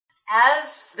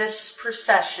As this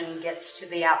procession gets to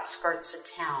the outskirts of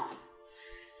town,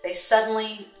 they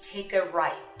suddenly take a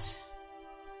right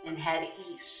and head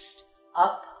east,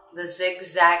 up the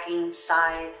zigzagging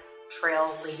side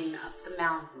trail leading up the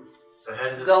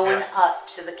mountain, going up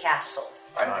to the castle.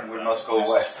 I think we must go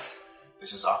west.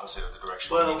 This is opposite of the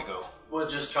direction we need to go. We're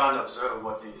just trying to observe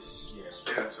what these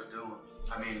spirits are doing.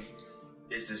 I mean,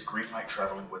 is this Green Light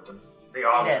traveling with them? They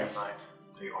are the Green Light.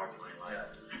 They are the Green Light.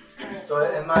 Yeah.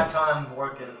 So in my time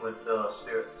working with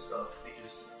spirits and stuff,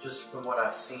 just from what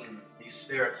I've seen, these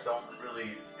spirits don't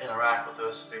really interact with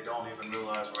us. They don't even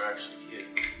realize we're actually here.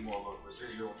 It's more of a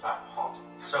residual type haunting.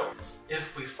 So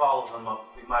if we follow them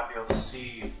up, we might be able to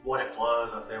see what it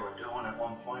was that they were doing at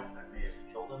one point that may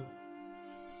have killed them.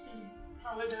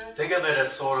 Probably did. Think of it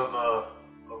as sort of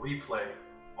a replay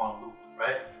on loop,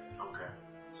 right? Okay.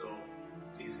 So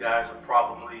these guys are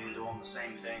probably doing the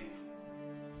same thing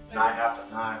night after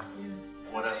night.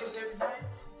 Yeah. Whatever. Every night.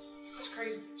 That's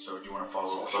crazy. So do you want to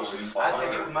follow closely? I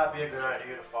think it might be a good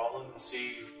idea to follow them and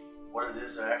see what it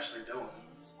is they're actually doing,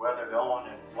 where they're going,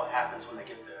 and what happens when they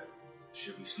get there.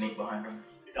 Should we sneak behind them?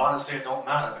 Honestly, it don't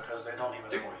matter because they don't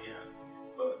even know we're here.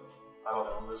 But I don't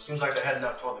know. It seems like they're heading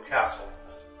up toward the castle.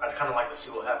 I'd kind of like to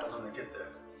see what happens when they get there.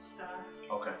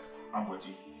 Okay, I'm with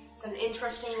you. It's an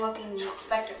interesting looking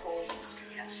spectacle.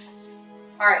 Yes.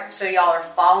 Alright, so y'all are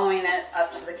following it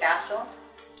up to the castle?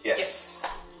 Yes.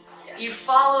 You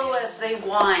follow as they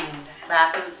wind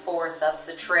back and forth up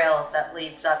the trail that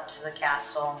leads up to the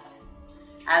castle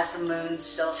as the moon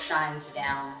still shines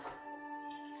down.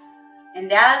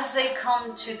 And as they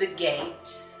come to the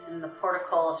gate, and the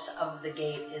portcullis of the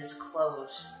gate is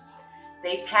closed,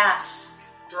 they pass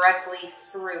directly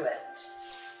through it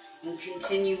and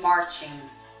continue marching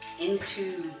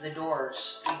into the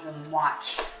doors. You can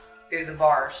watch through the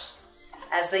bars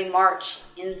as they march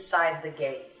inside the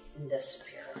gate and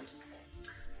disappear.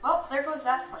 Well, there goes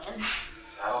that plan.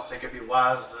 I don't think it'd be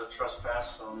wise to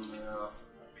trespass on the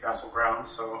castle grounds,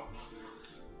 so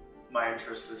my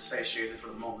interest is satiated for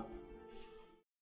the moment.